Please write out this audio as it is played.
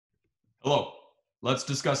Hello, let's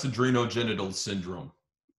discuss adrenogenital syndrome.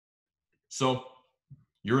 So,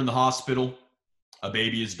 you're in the hospital, a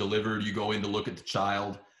baby is delivered, you go in to look at the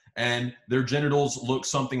child, and their genitals look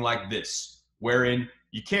something like this, wherein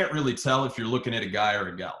you can't really tell if you're looking at a guy or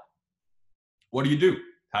a gal. What do?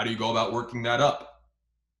 How do you go about working that up?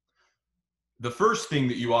 The first thing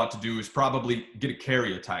that you ought to do is probably get a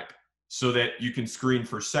karyotype so that you can screen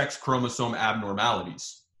for sex chromosome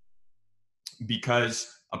abnormalities,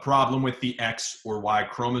 because a problem with the X or Y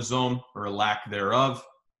chromosome or a lack thereof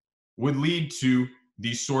would lead to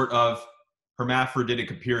the sort of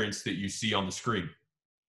hermaphroditic appearance that you see on the screen.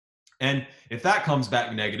 And if that comes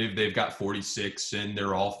back negative, they've got 46 and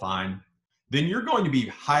they're all fine, then you're going to be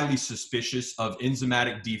highly suspicious of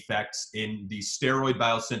enzymatic defects in the steroid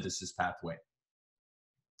biosynthesis pathway.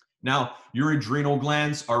 Now, your adrenal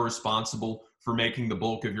glands are responsible for making the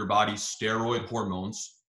bulk of your body's steroid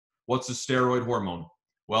hormones. What's a steroid hormone?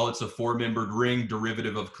 Well, it's a four-membered ring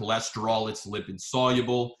derivative of cholesterol. It's lipid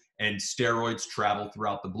soluble, and steroids travel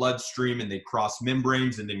throughout the bloodstream, and they cross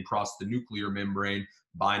membranes and then cross the nuclear membrane,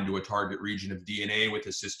 bind to a target region of DNA with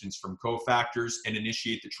assistance from cofactors, and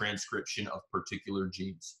initiate the transcription of particular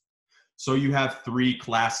genes. So you have three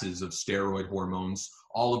classes of steroid hormones,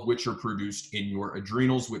 all of which are produced in your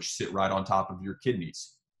adrenals, which sit right on top of your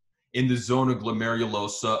kidneys. In the zona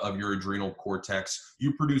glomerulosa of your adrenal cortex,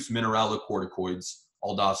 you produce mineralocorticoids,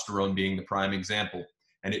 aldosterone being the prime example,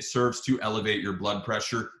 and it serves to elevate your blood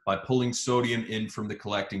pressure by pulling sodium in from the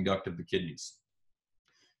collecting duct of the kidneys.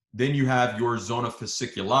 Then you have your zona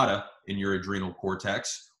fasciculata in your adrenal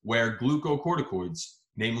cortex, where glucocorticoids,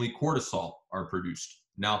 namely cortisol, are produced.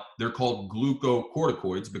 Now, they're called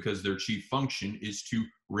glucocorticoids because their chief function is to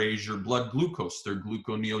raise your blood glucose. They're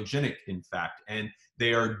gluconeogenic, in fact, and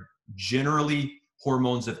they are generally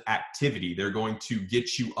hormones of activity. They're going to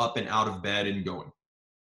get you up and out of bed and going.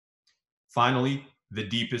 Finally, the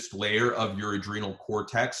deepest layer of your adrenal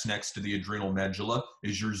cortex next to the adrenal medulla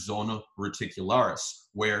is your zona reticularis,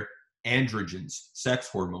 where androgens, sex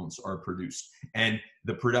hormones, are produced. And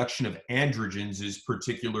the production of androgens is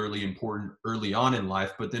particularly important early on in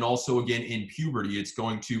life, but then also again in puberty, it's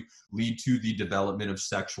going to lead to the development of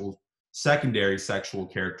secondary sexual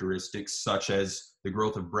characteristics, such as the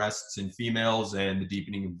growth of breasts in females and the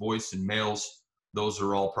deepening of voice in males. Those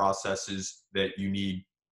are all processes that you need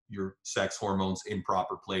your sex hormones in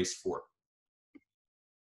proper place for.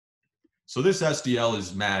 So this SDL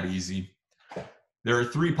is mad easy. There are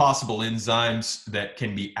three possible enzymes that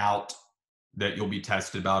can be out that you'll be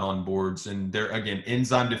tested about on boards. And they're, again,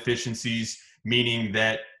 enzyme deficiencies, meaning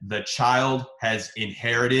that the child has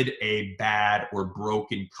inherited a bad or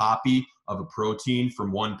broken copy of a protein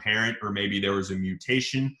from one parent, or maybe there was a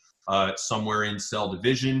mutation somewhere in cell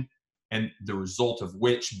division, and the result of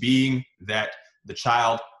which being that the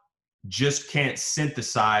child just can't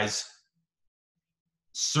synthesize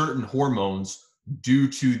certain hormones due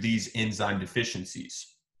to these enzyme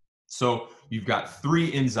deficiencies. So you've got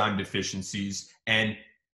three enzyme deficiencies, and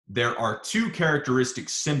there are two characteristic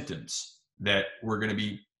symptoms that we're going to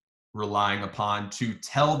be relying upon to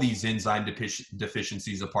tell these enzyme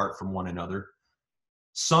deficiencies apart from one another.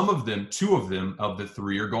 Some of them, two of them of the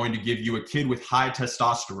three, are going to give you a kid with high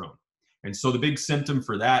testosterone. And so the big symptom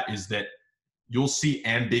for that is that you'll see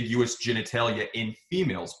ambiguous genitalia in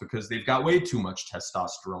females because they've got way too much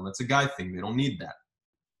testosterone. That's a guy thing. They don't need that.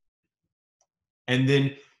 And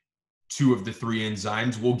then two of the three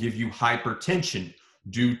enzymes will give you hypertension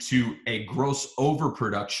due to a gross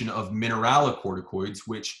overproduction of mineralocorticoids,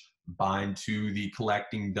 which bind to the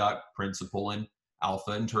collecting duct principle in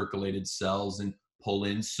alpha intercalated cells and pull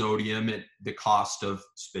in sodium at the cost of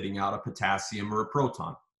spitting out a potassium or a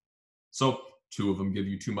proton. So two of them give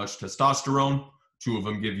you too much testosterone, two of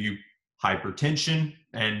them give you hypertension,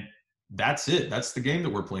 and that's it. That's the game that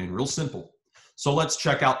we're playing. Real simple. So let's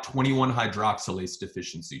check out 21-hydroxylase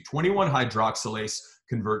deficiency. 21-hydroxylase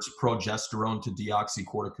converts progesterone to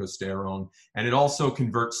deoxycorticosterone, and it also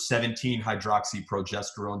converts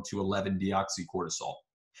 17-hydroxyprogesterone to 11-deoxycortisol.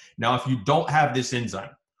 Now, if you don't have this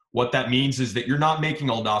enzyme, what that means is that you're not making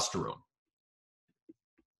aldosterone.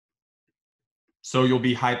 So you'll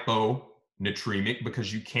be hyponatremic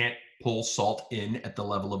because you can't pull salt in at the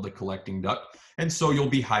level of the collecting duct. And so you'll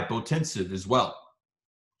be hypotensive as well.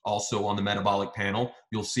 Also on the metabolic panel,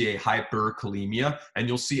 you'll see a hyperkalemia and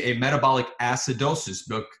you'll see a metabolic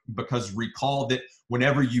acidosis because recall that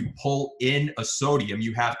whenever you pull in a sodium,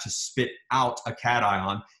 you have to spit out a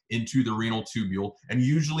cation into the renal tubule. And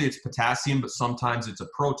usually it's potassium, but sometimes it's a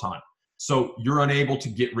proton. So you're unable to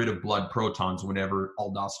get rid of blood protons whenever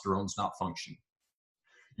aldosterone's not functioning.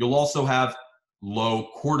 You'll also have low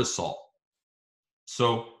cortisol.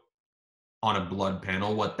 So on a blood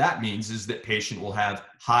panel, what that means is that patient will have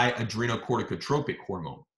high adrenocorticotropic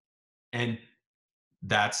hormone. And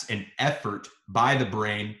that's an effort by the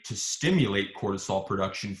brain to stimulate cortisol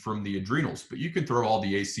production from the adrenals. But you can throw all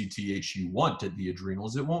the ACTH you want at the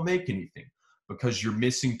adrenals, it won't make anything because you're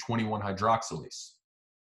missing 21 hydroxylase.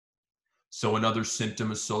 So another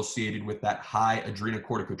symptom associated with that high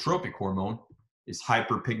adrenocorticotropic hormone is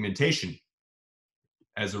hyperpigmentation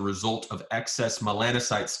as a result of excess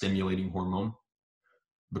melanocyte stimulating hormone.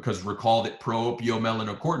 Because recall that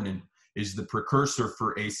pro-opiomelanocortin is the precursor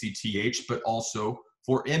for ACTH, but also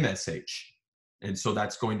for MSH. And so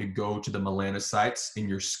that's going to go to the melanocytes in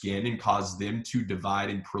your skin and cause them to divide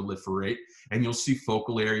and proliferate. And you'll see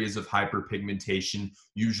focal areas of hyperpigmentation,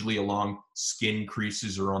 usually along skin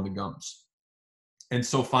creases or on the gums. And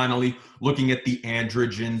so finally, looking at the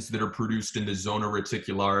androgens that are produced in the zona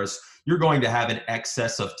reticularis, you're going to have an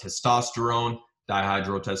excess of testosterone,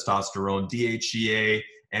 dihydrotestosterone, DHEA,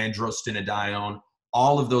 androstenedione,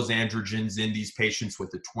 all of those androgens in these patients with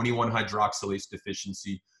the 21 hydroxylase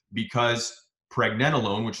deficiency, because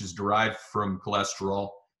pregnenolone, which is derived from cholesterol,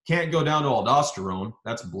 can't go down to aldosterone,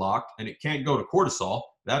 that's blocked, and it can't go to cortisol,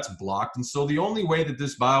 that's blocked. And so the only way that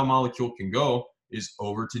this biomolecule can go is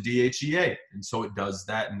over to DHEA. And so it does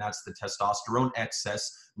that, and that's the testosterone excess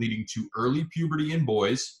leading to early puberty in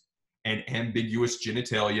boys and ambiguous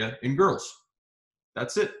genitalia in girls.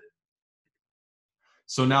 That's it.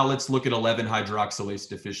 So now let's look at 11-hydroxylase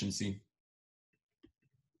deficiency.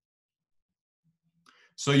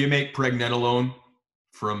 So you make pregnenolone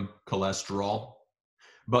from cholesterol,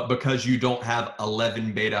 but because you don't have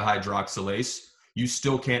 11-beta-hydroxylase, you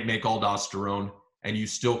still can't make aldosterone and you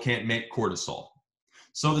still can't make cortisol.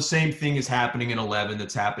 So the same thing is happening in 11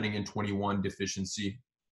 that's happening in 21 deficiency.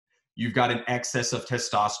 You've got an excess of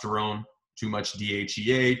testosterone, too much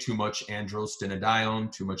DHEA, too much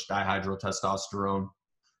androstenedione, too much dihydrotestosterone.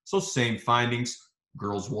 So same findings,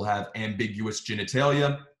 girls will have ambiguous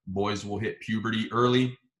genitalia, boys will hit puberty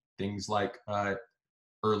early, things like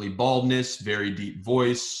early baldness, very deep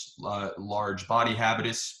voice, large body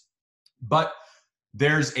habitus. But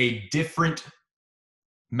there's a different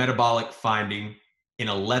metabolic finding in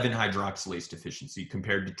 11-hydroxylase deficiency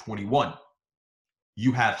compared to 21.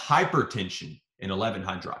 You have hypertension in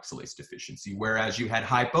 11-hydroxylase deficiency, whereas you had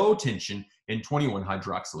hypotension in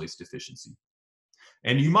 21-hydroxylase deficiency.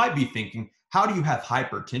 And you might be thinking, how do you have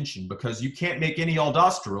hypertension? Because you can't make any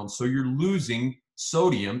aldosterone, so you're losing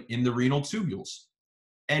sodium in the renal tubules.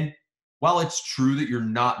 And while it's true that you're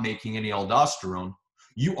not making any aldosterone,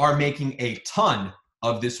 you are making a ton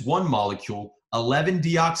of this one molecule,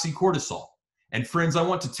 11-deoxycortisol. And friends, I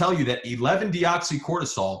want to tell you that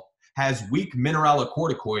 11-deoxycortisol has weak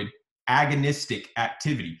mineralocorticoid agonistic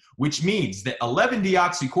activity, which means that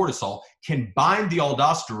 11-deoxycortisol can bind the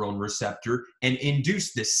aldosterone receptor and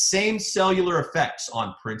induce the same cellular effects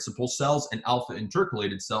on principal cells and alpha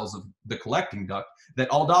intercalated cells of the collecting duct that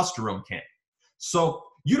aldosterone can. So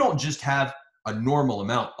you don't just have a normal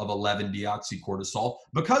amount of 11-deoxycortisol.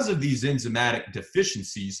 Because of these enzymatic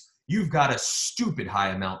deficiencies, you've got a stupid high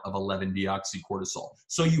amount of 11-deoxycortisol.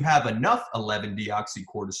 So you have enough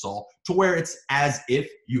 11-deoxycortisol to where it's as if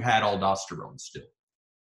you had aldosterone still.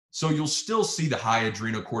 So you'll still see the high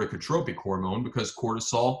adrenocorticotropic hormone because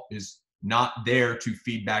cortisol is not there to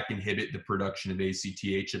feedback inhibit the production of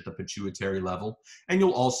ACTH at the pituitary level. And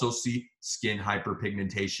you'll also see skin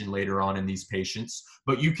hyperpigmentation later on in these patients,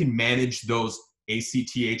 but you can manage those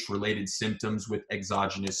ACTH-related symptoms with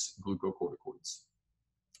exogenous glucocorticoids.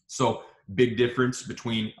 So big difference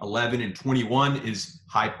between 11 and 21 is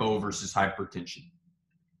hypo versus hypertension.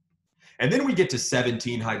 And then we get to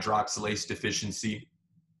 17-hydroxylase deficiency,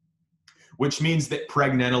 which means that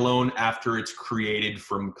pregnenolone, after it's created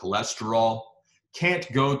from cholesterol,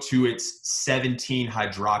 can't go to its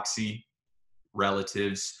 17-hydroxy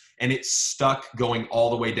relatives, and it's stuck going all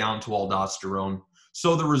the way down to aldosterone.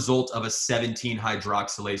 So the result of a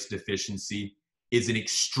 17-hydroxylase deficiency is an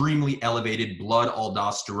extremely elevated blood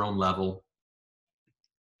aldosterone level,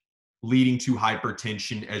 leading to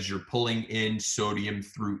hypertension as you're pulling in sodium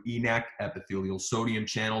through ENaC, epithelial sodium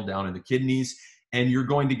channel, down in the kidneys, and you're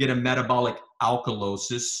going to get a metabolic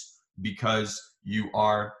alkalosis because you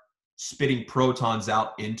are spitting protons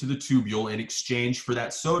out into the tubule in exchange for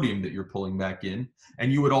that sodium that you're pulling back in.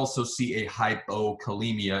 And you would also see a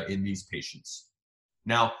hypokalemia in these patients.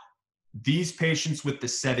 Now, these patients with the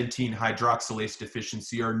 17-hydroxylase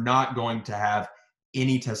deficiency are not going to have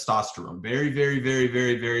any testosterone. Very, very, very,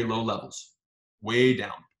 very, very low levels. Way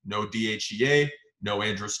down. No DHEA, no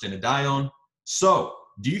androstenedione. So,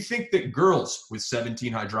 do you think that girls with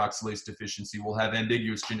 17-hydroxylase deficiency will have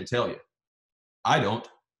ambiguous genitalia? I don't.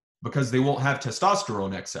 because they won't have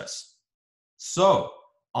testosterone excess. So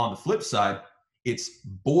on the flip side, it's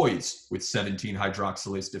boys with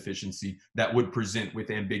 17-hydroxylase deficiency that would present with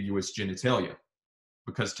ambiguous genitalia,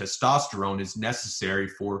 because testosterone is necessary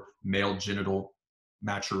for male genital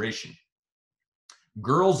maturation.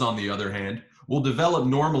 Girls, on the other hand, will develop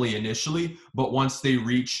normally initially, but once they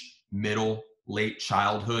reach middle, late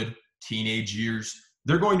childhood, teenage years,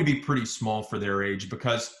 they're going to be pretty small for their age,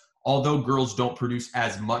 because although girls don't produce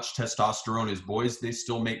as much testosterone as boys, they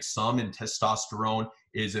still make some, and testosterone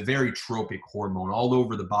is a very tropic hormone. All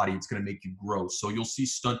over the body, it's going to make you grow. So you'll see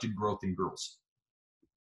stunted growth in girls.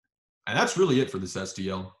 And that's really it for this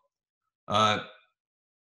STL.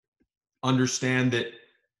 Understand that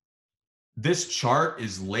this chart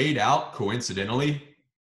is laid out coincidentally,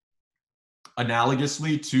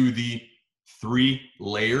 analogously to the 3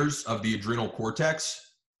 layers of the adrenal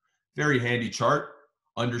cortex. Very handy chart.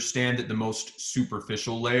 Understand that the most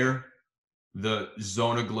superficial layer, the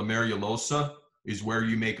zona glomerulosa, is where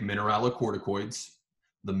you make mineralocorticoids.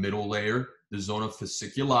 The middle layer, the zona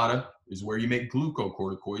fasciculata, is where you make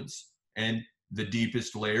glucocorticoids. And the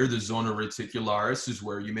deepest layer, the zona reticularis, is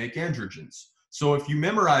where you make androgens. So if you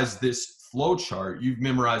memorize this flow chart, you've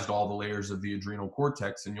memorized all the layers of the adrenal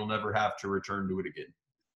cortex, and you'll never have to return to it again.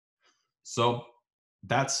 So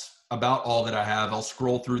that's about all that I have. I'll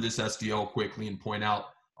scroll through this SDL quickly and point out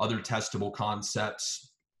other testable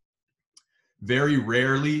concepts. Very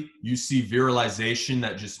rarely you see virilization.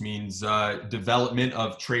 That just means development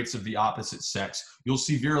of traits of the opposite sex. You'll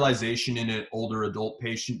see virilization in an older adult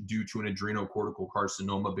patient due to an adrenocortical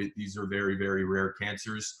carcinoma, but these are very, very rare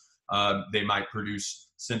cancers. They might produce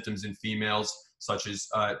symptoms in females such as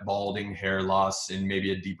balding, hair loss, and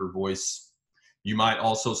maybe a deeper voice. You might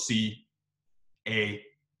also see a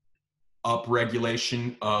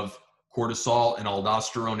upregulation of cortisol and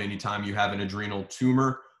aldosterone anytime you have an adrenal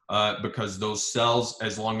tumor, because those cells,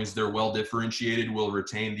 as long as they're well differentiated, will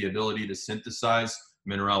retain the ability to synthesize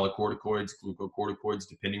mineralocorticoids, glucocorticoids,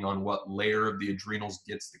 depending on what layer of the adrenals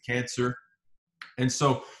gets the cancer. And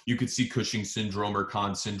so you could see Cushing syndrome or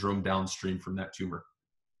Conn syndrome downstream from that tumor.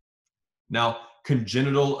 Now,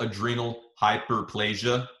 congenital adrenal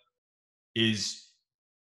hyperplasia is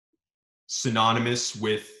synonymous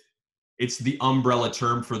with, it's the umbrella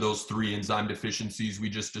term for those 3 enzyme deficiencies we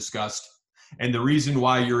just discussed. And the reason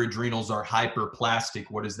why your adrenals are hyperplastic,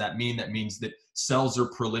 what does that mean? That means that cells are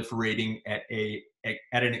proliferating at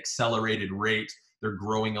an accelerated rate. They're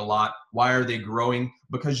growing a lot. Why are they growing?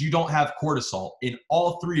 Because you don't have cortisol. In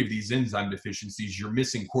all 3 of these enzyme deficiencies, you're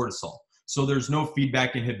missing cortisol. So there's no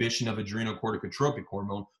feedback inhibition of adrenocorticotropic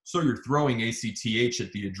hormone. So you're throwing ACTH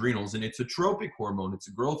at the adrenals, and it's a tropic hormone. It's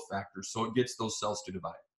a growth factor. So it gets those cells to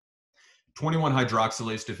divide.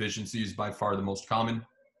 21-hydroxylase deficiency is by far the most common.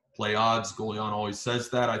 Play odds. Golian always says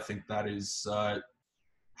that. I think that is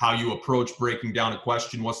how you approach breaking down a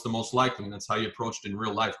question. What's the most likely? And that's how you approached in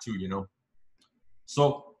real life too, you know.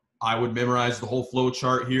 So I would memorize the whole flow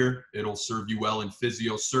chart here. It'll serve you well in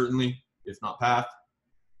physio, certainly, if not path.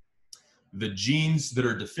 The genes that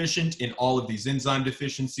are deficient in all of these enzyme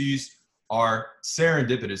deficiencies are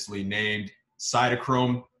serendipitously named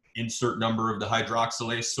cytochrome, insert number of the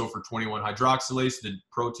hydroxylase. So for 21-hydroxylase, the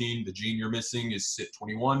protein, the gene you're missing is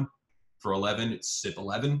CYP21. For 11, it's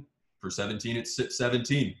CYP11. For 17, it's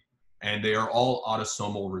CYP17. And they are all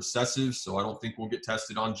autosomal recessive, so I don't think we'll get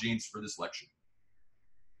tested on genes for this lecture.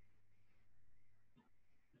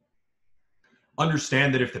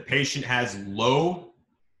 Understand that if the patient has low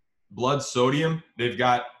blood sodium, they've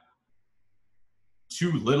got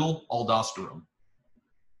too little aldosterone,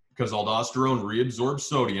 because aldosterone reabsorbs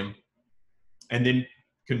sodium. And then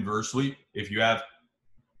conversely, if you have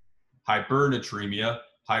hypernatremia,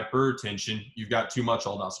 hypertension, you've got too much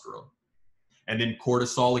aldosterone. And then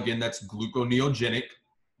cortisol, again, that's gluconeogenic.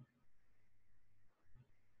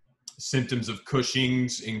 Symptoms of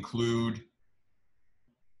Cushing's include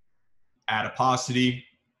adiposity,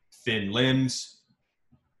 thin limbs,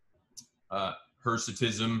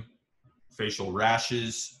 hirsutism, facial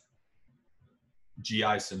rashes,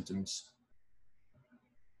 GI symptoms.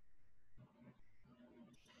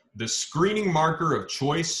 The screening marker of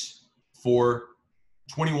choice for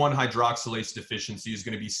 21-hydroxylase deficiency is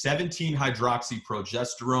going to be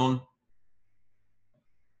 17-hydroxyprogesterone.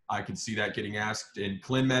 I can see that getting asked in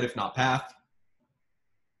ClinMed, if not Path.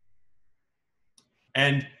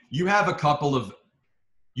 And you have a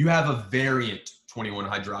variant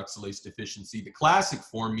 21-hydroxylase deficiency. The classic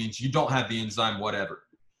form means you don't have the enzyme whatever.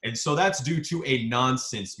 And so that's due to a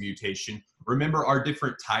nonsense mutation. Remember our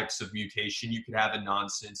different types of mutation. You could have a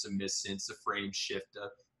nonsense, a missense, a frame shift, a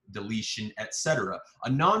deletion, etc. A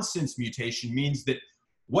nonsense mutation means that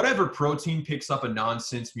whatever protein picks up a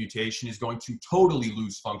nonsense mutation is going to totally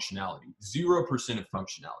lose functionality, 0% of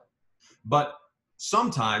functionality. But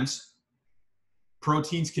sometimes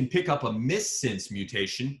proteins can pick up a missense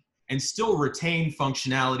mutation and still retain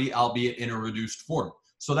functionality, albeit in a reduced form.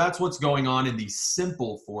 So that's what's going on in the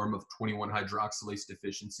simple form of 21-hydroxylase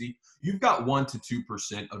deficiency. You've got 1 to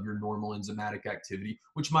 2% of your normal enzymatic activity,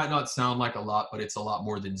 which might not sound like a lot, but it's a lot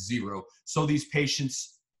more than 0. So these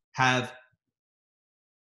patients have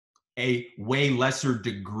a way lesser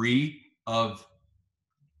degree of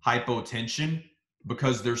hypotension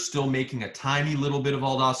because they're still making a tiny little bit of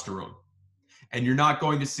aldosterone. And you're not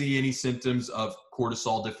going to see any symptoms of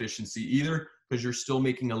cortisol deficiency either because you're still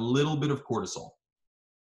making a little bit of cortisol.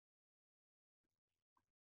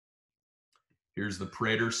 Here's the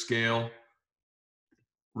Prater scale.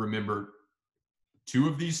 Remember, 2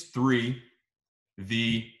 of these 3,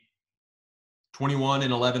 the 21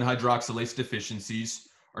 and 11 hydroxylase deficiencies,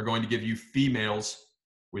 are going to give you females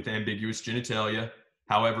with ambiguous genitalia.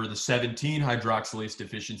 However, the 17 hydroxylase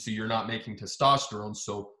deficiency, you're not making testosterone,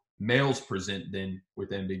 so males present then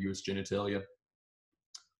with ambiguous genitalia.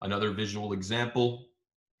 Another visual example.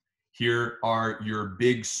 Here are your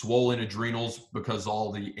big swollen adrenals because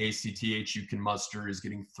all the ACTH you can muster is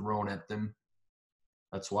getting thrown at them.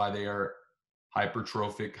 That's why they are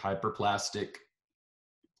hypertrophic, hyperplastic.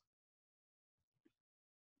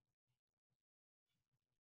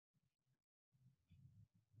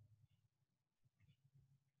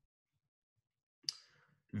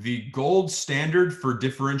 The gold standard for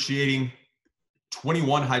differentiating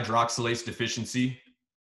 21 hydroxylase deficiency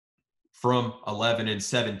from 11 and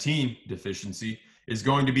 17 deficiency is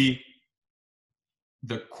going to be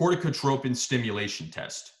the corticotropin stimulation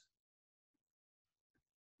test.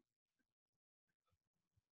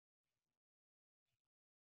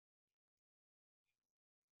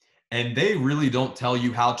 And they really don't tell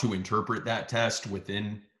you how to interpret that test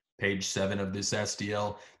within page 7 of this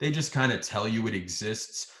SDL. They just kind of tell you it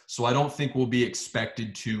exists. So I don't think we'll be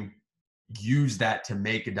expected to use that to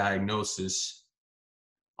make a diagnosis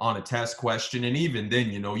on a test question. And even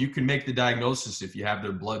then, you know, you can make the diagnosis if you have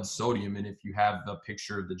their blood sodium and if you have a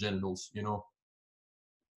picture of the genitals, you know.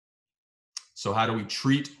 So how do we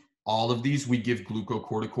treat all of these? We give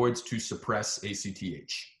glucocorticoids to suppress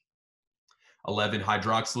ACTH. 11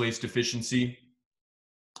 hydroxylase deficiency,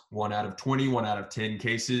 1 out of 20, 1 out of 10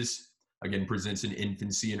 cases, again, presents in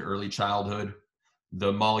infancy and early childhood.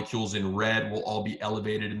 The molecules in red will all be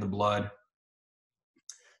elevated in the blood.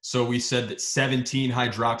 So we said that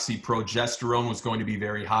 17-hydroxyprogesterone was going to be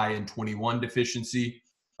very high in 21 deficiency,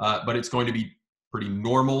 but it's going to be pretty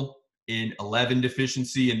normal in 11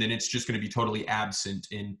 deficiency, and then it's just going to be totally absent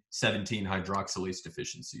in 17-hydroxylase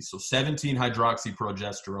deficiency. So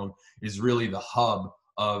 17-hydroxyprogesterone is really the hub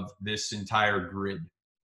of this entire grid.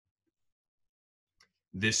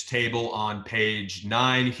 This table on page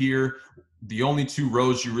 9 here, the only 2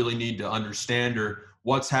 rows you really need to understand are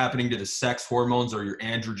what's happening to the sex hormones. Are your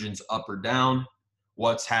androgens up or down?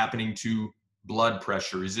 What's happening to blood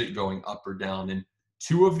pressure? Is it going up or down? And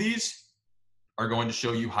 2 of these are going to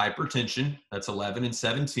show you hypertension. That's 11 and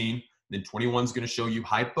 17. Then 21 is going to show you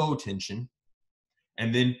hypotension.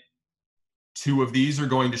 And then 2 of these are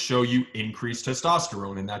going to show you increased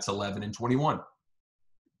testosterone, and that's 11 and 21.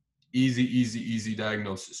 Easy, easy, easy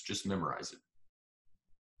diagnosis. Just memorize it.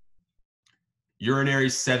 Urinary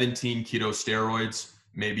 17 ketosteroids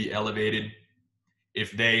may be elevated.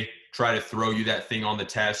 If they try to throw you that thing on the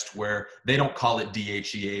test where they don't call it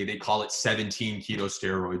DHEA, they call it 17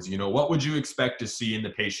 ketosteroids, you know, what would you expect to see in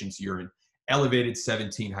the patient's urine? Elevated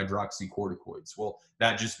 17 hydroxycorticoids. Well,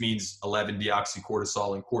 that just means 11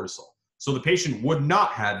 deoxycortisol and cortisol. So the patient would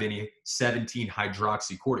not have any 17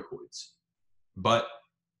 hydroxycorticoids. But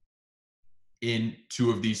in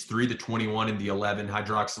 2 of these 3, the 21 and the 11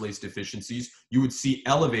 hydroxylase deficiencies, you would see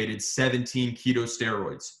elevated 17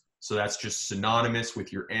 ketosteroids. So that's just synonymous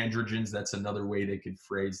with your androgens. That's another way they could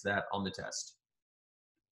phrase that on the test.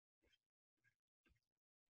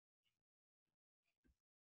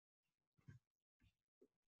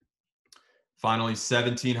 Finally,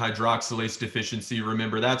 17 hydroxylase deficiency.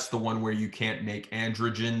 Remember, that's the one where you can't make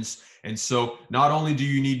androgens. And so not only do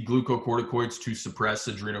you need glucocorticoids to suppress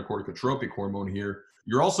adrenocorticotropic hormone here,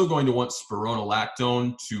 you're also going to want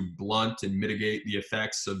spironolactone to blunt and mitigate the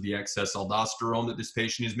effects of the excess aldosterone that this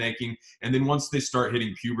patient is making. And then once they start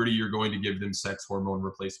hitting puberty, you're going to give them sex hormone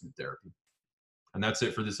replacement therapy. And that's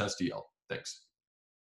it for this SDL. Thanks.